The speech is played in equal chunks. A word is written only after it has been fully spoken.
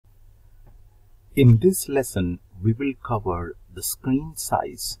In this lesson, we will cover the screen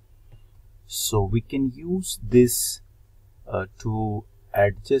size. So we can use this to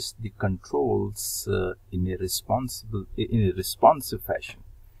adjust the controls in a responsive fashion.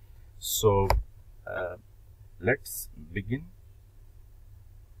 So let's begin.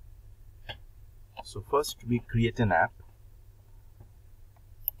 So first we create an app.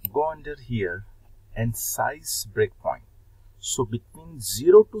 Go under here and size breakpoint. So between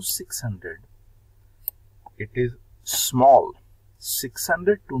 0 to 600, it is small.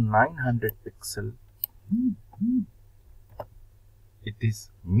 600 to 900 pixel, it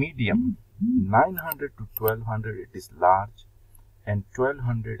is medium. 900 to 1200, it is large, and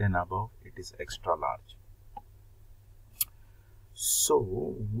 1200 and above, it is extra large. So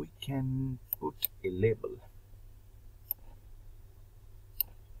we can put a label.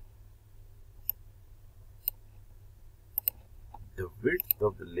 The width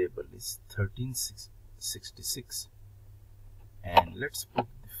of the label is 1366, and let's put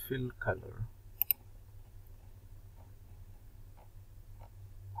the fill color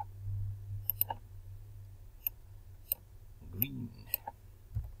green.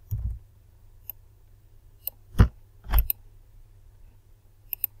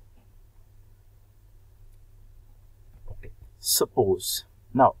 Okay. Suppose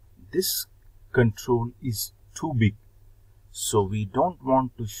now this control is too big, so we don't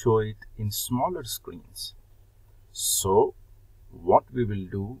want to show it in smaller screens. So what we will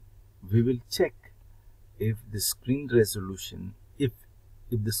do, we will check if the screen resolution, if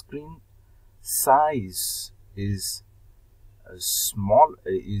the screen size is smaller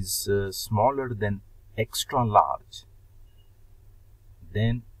than extra large,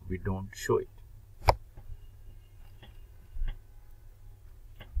 then we don't show it.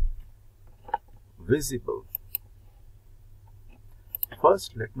 Visible.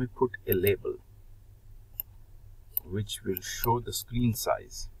 First, let me put a label which will show the screen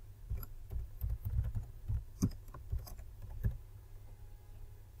size.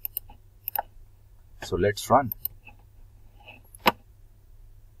 So let's run.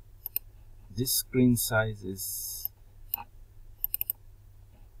 This screen size is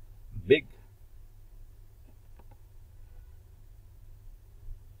big.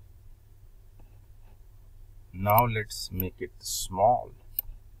 Now let's make it small.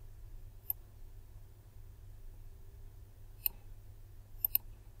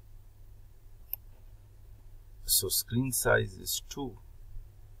 So screen size is 2.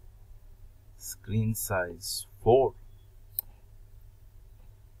 Screen size 4.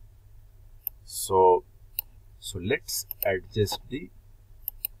 So let's adjust the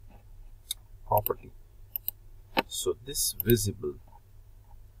property. So this visible,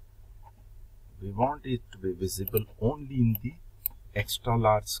 we want it to be visible only in the extra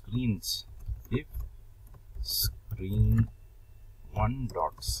large screens. If screen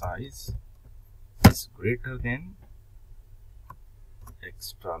 1.size is greater than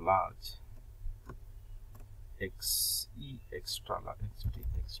extra large, extra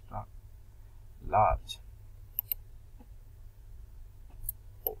large.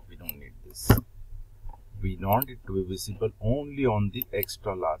 Oh, we don't need this. We want it to be visible only on the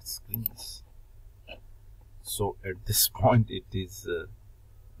extra large screens. So at this point it is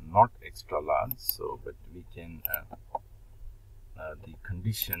not extra large, so but we can the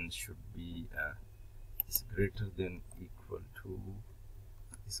condition should be is greater than equal to,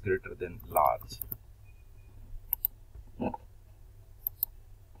 is greater than large.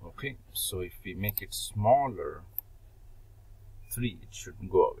 Okay, so if we make it smaller, 3, it should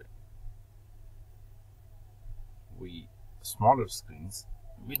go away. Smaller screens,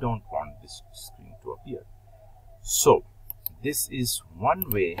 we don't want this screen to appear. So this is one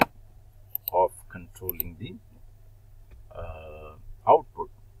way of controlling the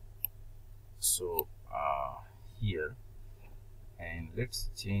output. So here, and let's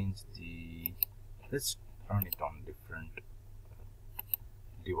change the, let's turn it on different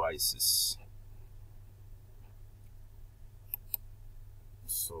devices.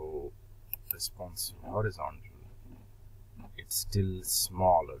 So responsive horizontal, it's still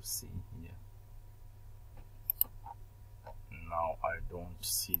smaller. See here. Now I don't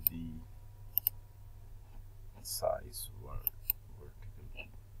see the size vertical.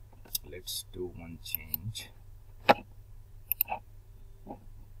 Let's do one change.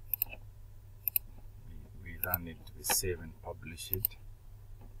 We run it, we save and publish it.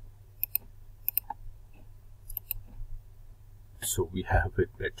 So we have a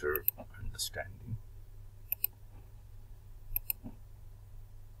better understanding.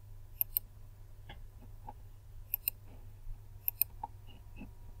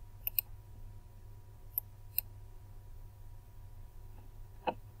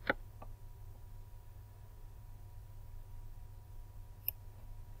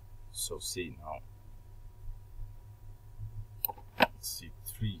 So see now, see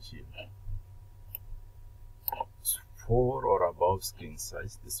 3 here. 4 or above screen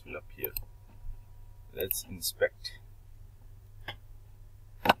size, this will appear. Let's inspect.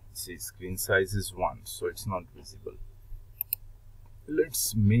 See, screen size is 1, so it's not visible.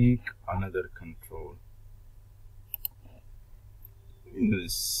 Let's make another control.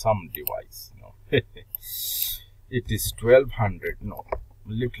 Some device, it is 1200, no,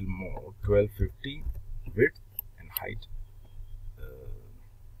 little more, 1250 width and height.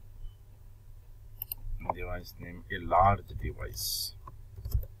 Device name, a large device.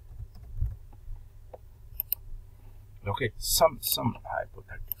 Okay, some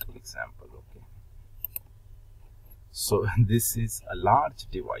hypothetical example. Okay, so this is a large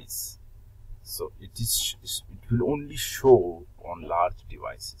device, so it will only show on large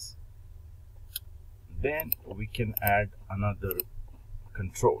devices. Then we can add another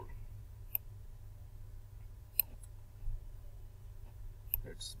control.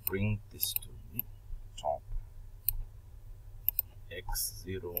 Let's bring this to the top.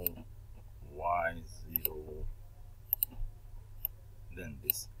 X0, Y0, then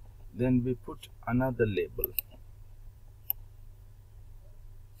this. Then we put another label.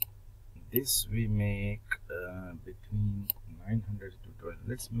 This we make between 900 to 12.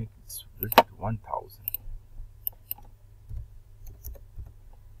 Let's make its width 1000.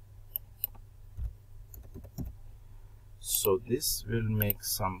 So this will make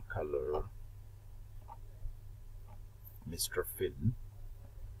some color, Mr. Phil.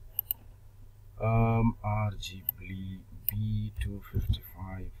 RGB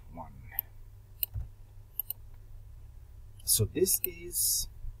B255 1. So this is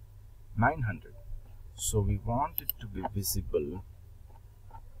 900. So we want it to be visible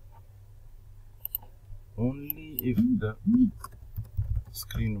only if the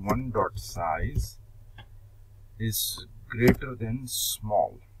screen 1 dot size is greater than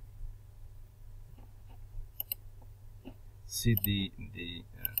small. See, the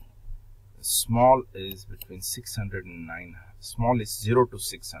small is between 600 and 900. Small is 0 to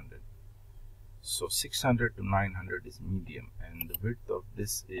 600. So 600 to 900 is medium, and the width of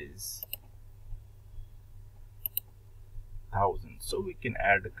this is 1000. So we can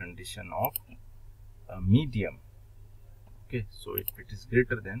add a condition of a medium. Okay, so if it is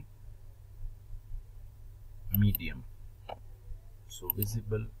greater than medium, so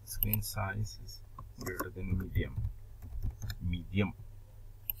visible screen size is greater than medium.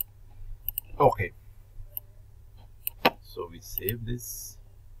 Okay, so we save this,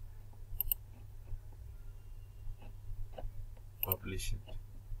 publish it.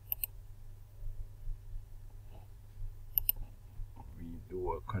 We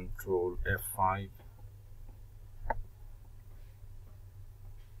do a control F5.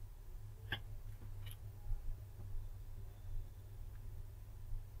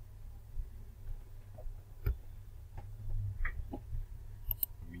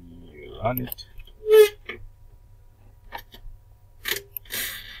 We run it.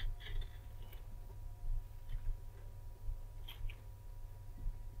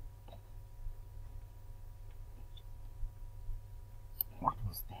 What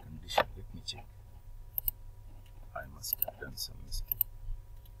was the condition? Let me check. I must have done some mistake.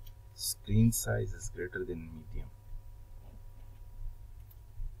 Screen size is greater than medium.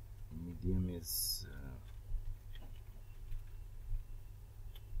 Medium is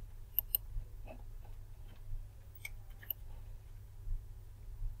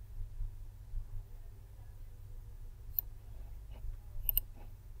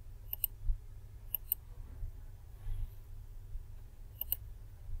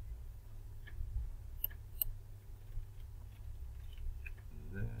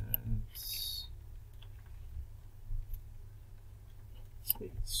let's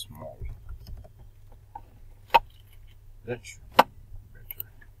make it small. That should be better.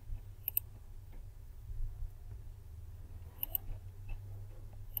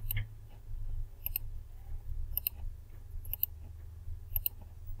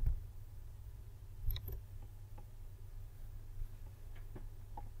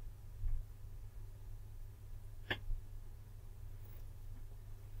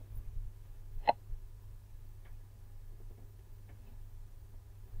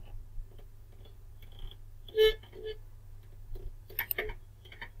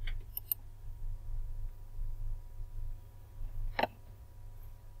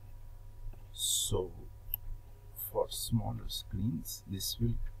 So for smaller screens, this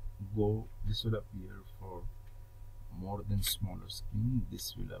will appear for more than smaller screen.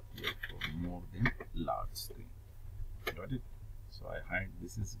 This will appear for more than large screen. Got it? So I hide,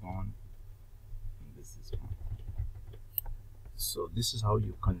 this is gone, and this is gone. So this is how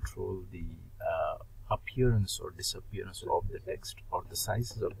you control the appearance or disappearance of the text or the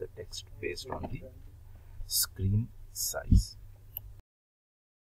sizes of the text based on the screen size.